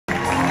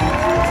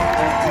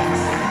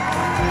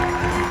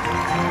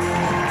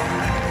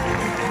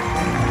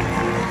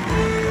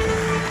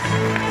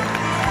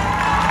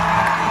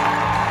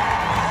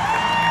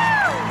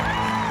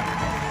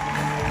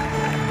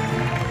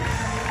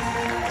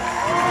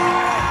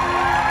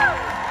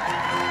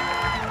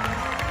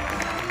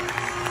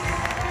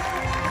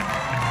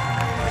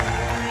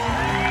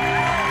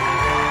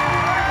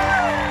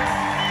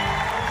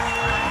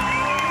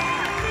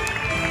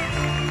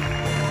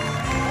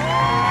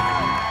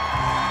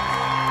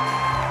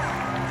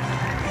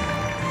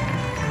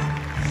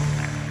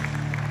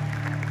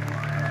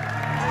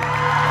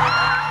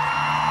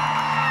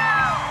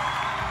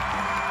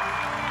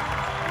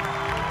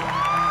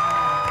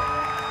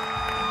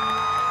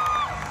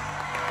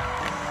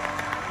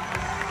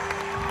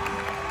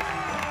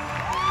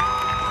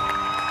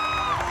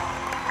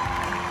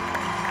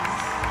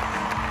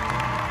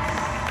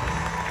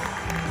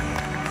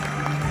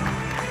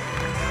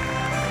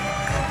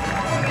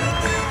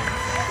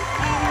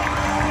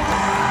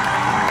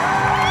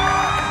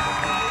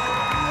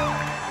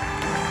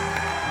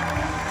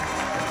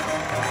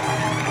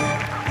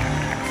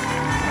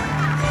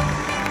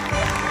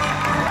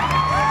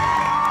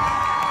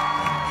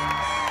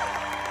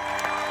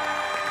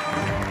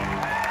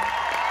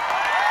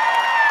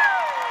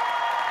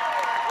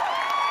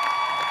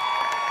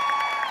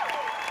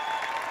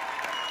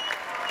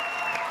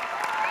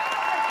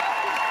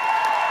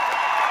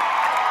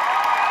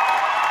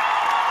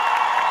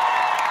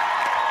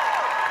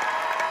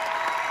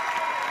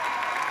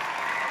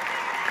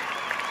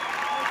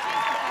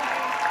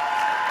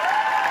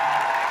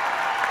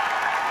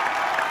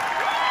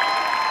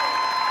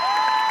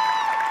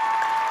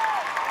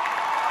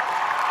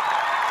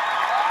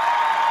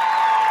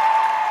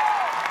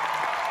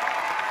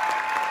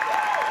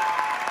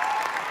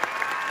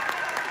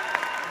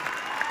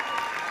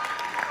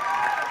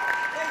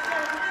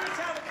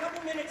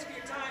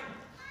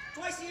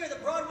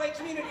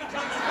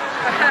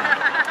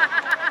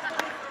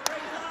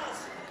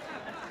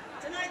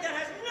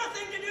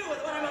nothing to do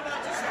with what I'm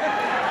about to say.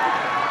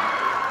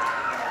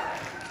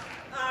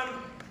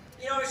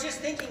 You know, I was just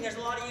thinking, there's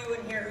a lot of you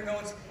in here who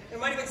knows. There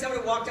might have been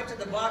somebody who walked up to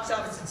the box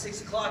office at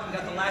 6 o'clock and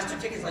got the last 2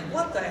 tickets, like,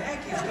 what the heck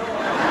is going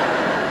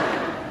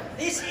on?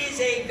 This is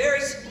a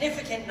very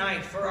significant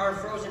night for our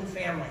Frozen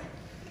family.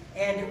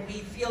 And we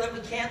feel that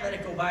we can't let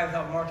it go by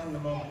without marking the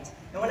moment.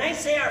 And when I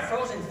say our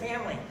Frozen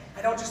family,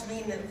 I don't just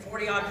mean the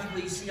 40-odd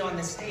people you see on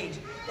this stage.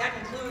 That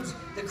includes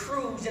the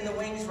crew who's in the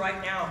wings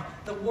right now,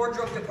 the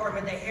wardrobe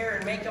department, the hair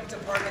and makeup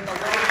department, the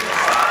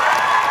lighting.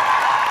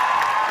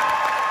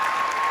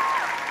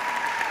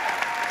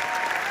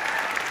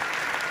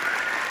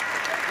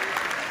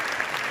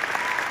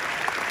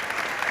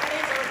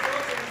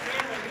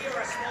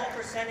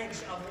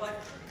 Of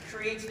what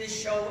creates this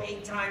show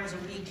 8 times a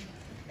week.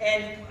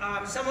 And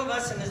some of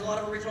us, and there's a lot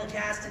of original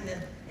cast in the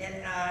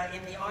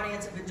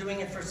audience, have been doing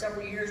it for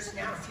several years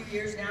now, a few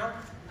years now.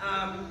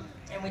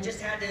 And we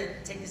just had to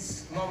take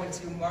this moment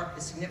to mark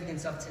the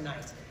significance of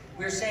tonight.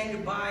 We're saying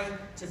goodbye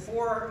to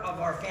 4 of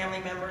our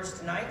family members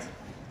tonight.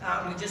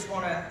 We just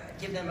want to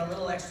give them a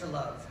little extra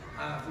love,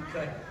 if we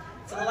could.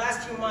 For the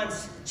last few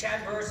months,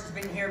 Chad Burris has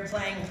been here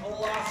playing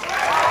Olaf.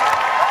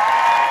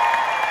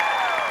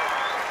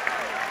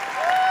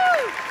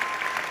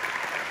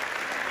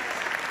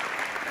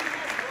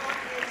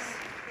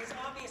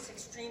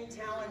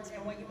 Talent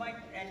and what you might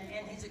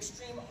and his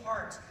extreme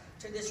heart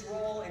to this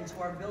role and to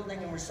our building,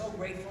 and we're so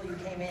grateful you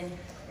came in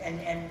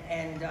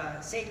and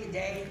saved the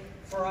day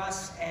for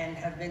us and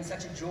have been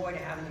such a joy to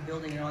have in the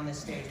building and on this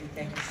stage. We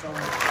thank you so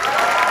much.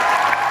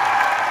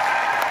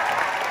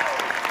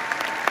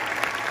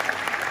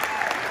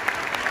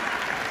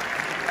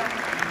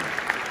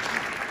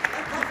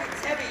 That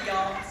puppet's heavy,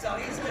 y'all, so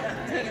he's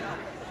gonna take it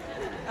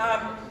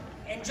off.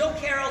 And Joe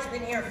Carroll's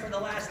been here for the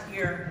last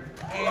year,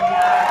 and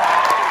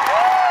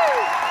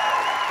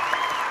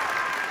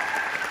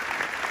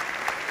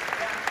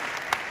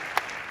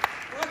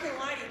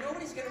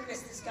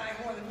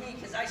more than me,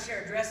 because I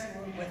share a dressing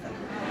room with him.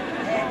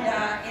 And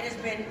it has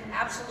been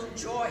absolute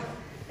joy.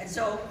 And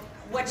so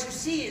what you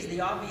see is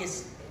the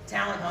obvious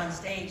talent on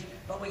stage,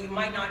 but what you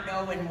might not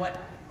know, and what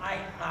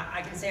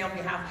I can say on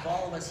behalf of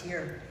all of us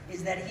here,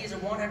 is that he is a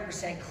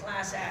 100%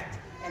 class act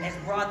and has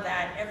brought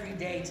that every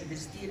day to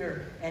this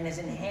theater and has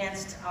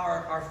enhanced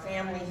our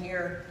family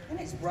here and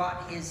has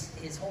brought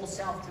his whole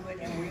self to it,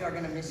 and we are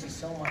going to miss you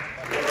so much.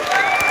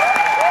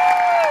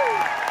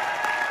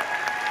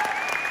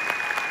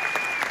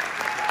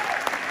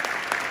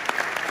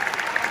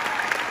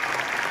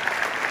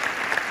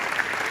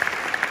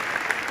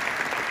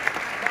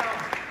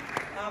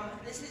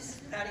 This is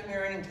Patti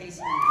Murin and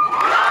Caissie Levy.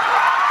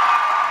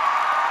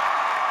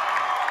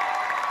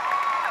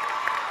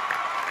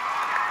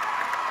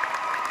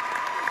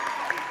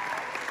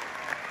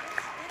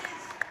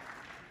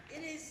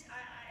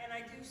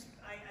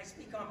 I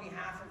speak on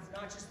behalf of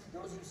not just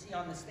those you see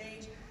on the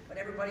stage, but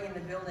everybody in the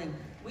building.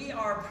 We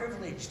are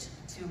privileged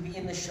to be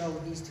in the show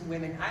with these 2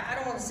 women. I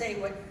don't want to say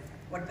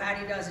what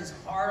Patti does is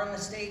hard on the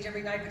stage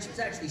every night, but she was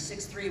actually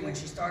 6'3" when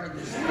she started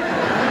this.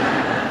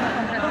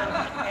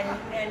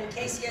 And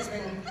Caissie has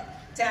been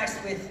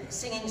tasked with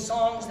singing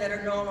songs that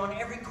are known on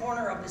every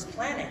corner of this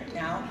planet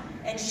now,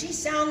 and she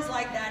sounds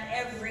like that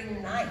every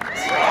night.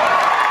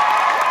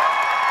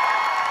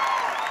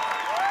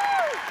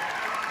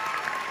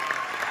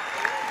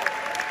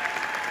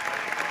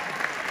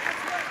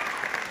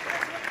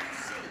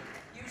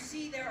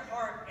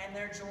 And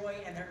their joy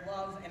and their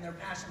love and their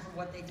passion for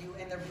what they do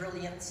and their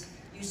brilliance.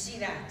 You see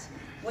that.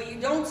 What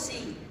you don't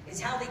see is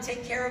how they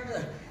take care of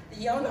the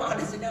young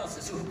Annas and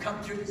Elsas who have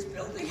come through this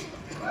building.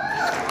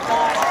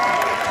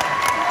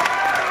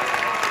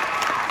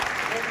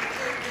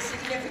 The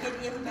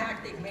significant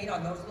impact they've made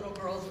on those little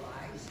girls'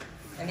 lives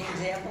and the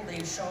example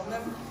they've shown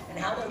them and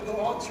how they'll go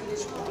on through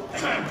this world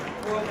and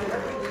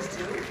working these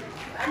 2.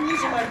 I'm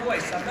using my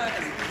voice, I'm not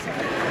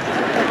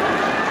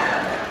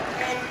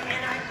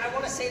I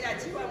want to say that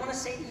to you. I want to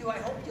say to you, I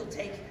hope you'll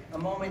take a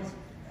moment,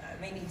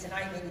 maybe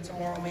tonight, maybe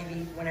tomorrow,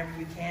 maybe whenever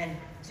you can,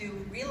 to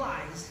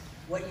realize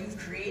what you've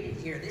created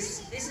here.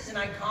 This is an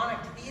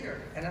iconic theater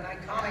and an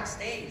iconic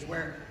stage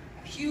where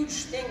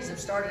huge things have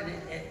started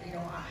at you know,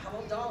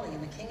 How Dolly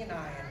and The King and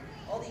I and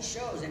all these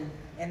shows,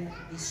 and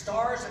the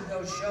stars of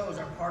those shows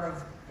are part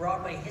of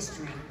Broadway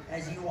history,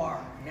 as you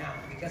are now,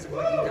 because of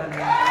what you've done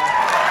here.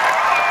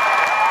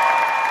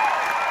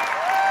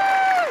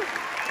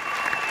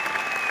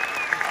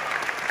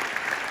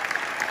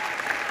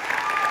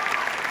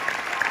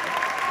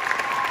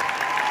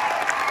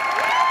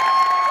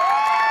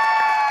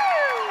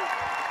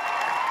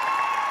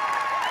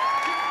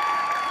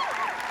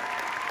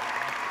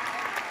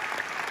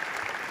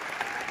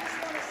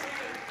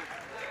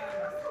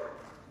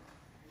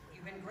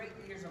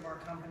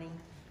 Company,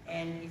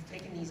 and you've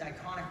taken these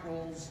iconic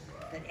roles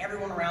that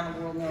everyone around the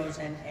world knows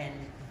and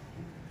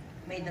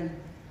made them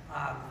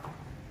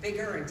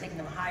bigger and taken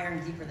them higher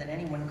and deeper than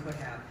anyone could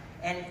have.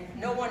 And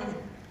no one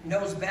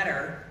knows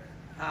better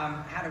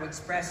how to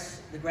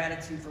express the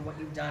gratitude for what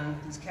you've done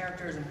with these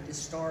characters and with this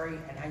story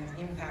and how you've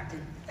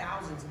impacted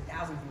thousands and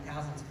thousands and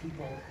thousands of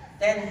people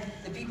than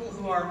the people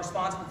who are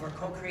responsible for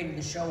co-creating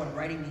the show and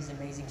writing these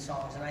amazing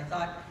songs. And I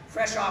thought,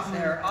 fresh off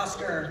their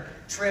Oscar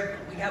trip,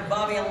 we have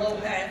Bobby and Kristen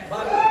Lopez.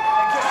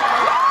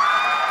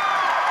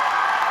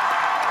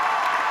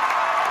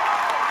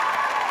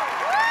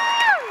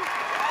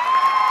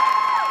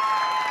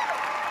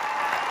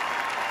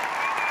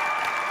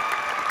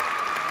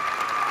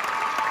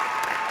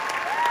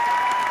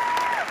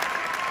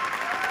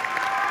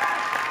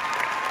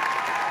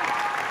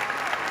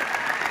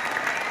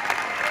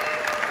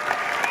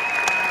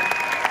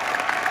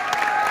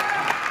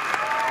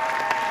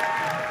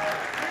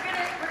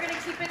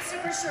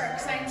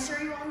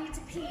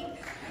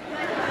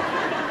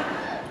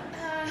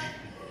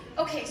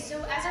 Okay,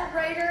 so as a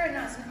writer and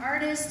as an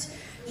artist,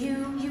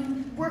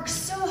 you work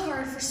so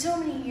hard for so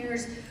many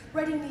years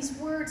writing these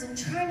words and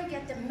trying to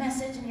get the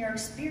message and your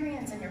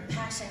experience and your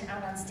passion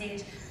out on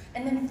stage.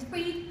 And then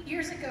 3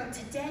 years ago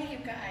today, you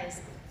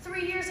guys,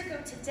 3 years ago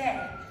today,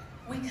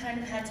 we kind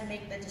of had to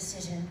make the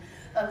decision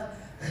of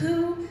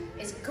who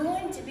is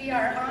going to be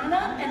our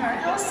Anna and our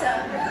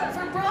Elsa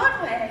for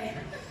Broadway.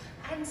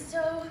 And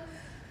so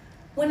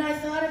when we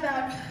thought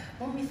about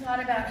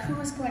who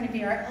was going to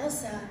be our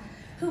Elsa,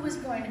 who was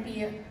going to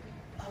be a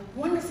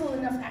wonderful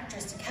enough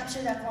actress to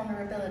capture that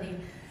vulnerability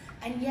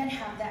and yet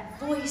have that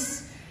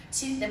voice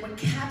that would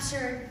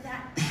capture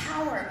that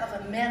power of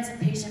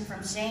emancipation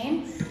from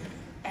shame,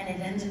 and it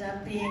ended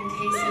up being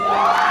Caissie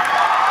Levy.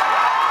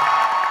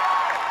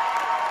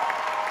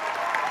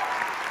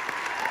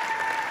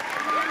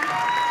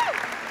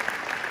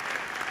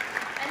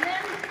 And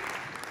then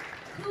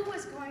who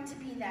was going to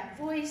be that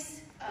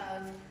voice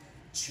of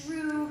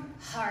true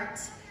heart,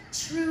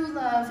 true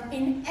love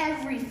in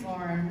every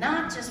form,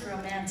 not just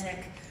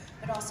romantic,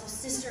 but also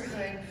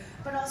sisterhood,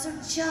 but also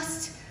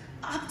just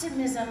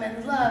optimism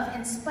and love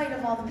in spite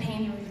of all the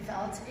pain you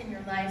felt in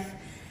your life.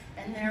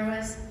 And there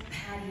was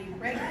Patti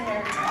right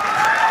there.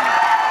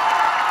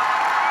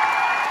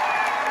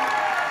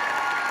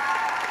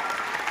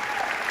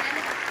 And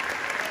it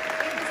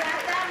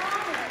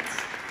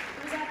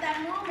was at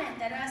that moment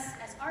that us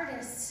as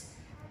artists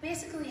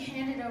basically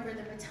handed over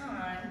the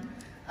baton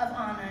of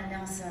Anna and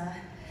Elsa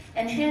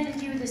and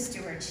handed you the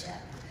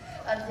stewardship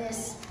of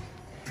this,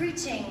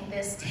 preaching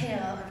this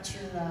tale of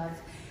true love.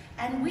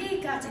 And we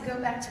got to go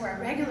back to our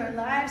regular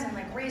lives and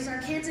like raise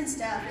our kids and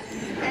stuff.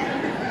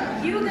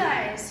 And you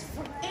guys,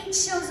 for 8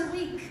 shows a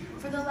week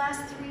for the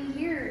last 3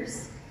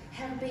 years,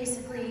 have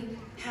basically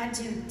had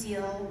to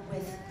deal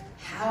with,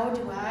 how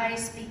do I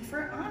speak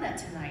for Anna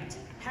tonight?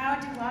 How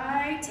do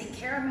I take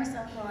care of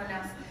myself well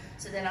enough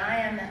so that I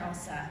am the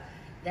Elsa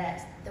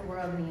that the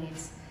world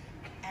needs?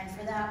 And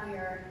for that, we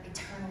are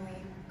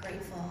eternally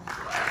grateful.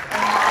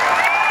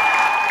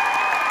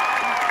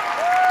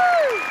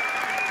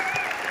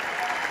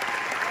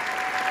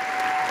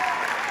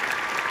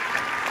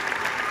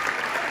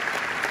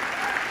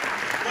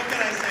 What can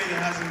I say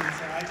that hasn't been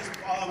said?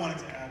 All I wanted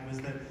to add was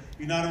that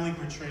you not only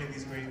portray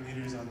these great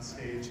leaders on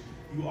stage,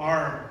 you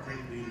are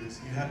great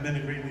leaders. You have been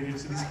a great leader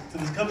to this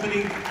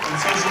company and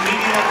social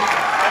media,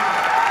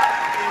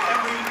 in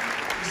every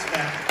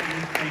respect. And we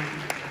thank you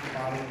from the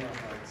bottom of our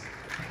hearts.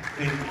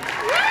 Thank you.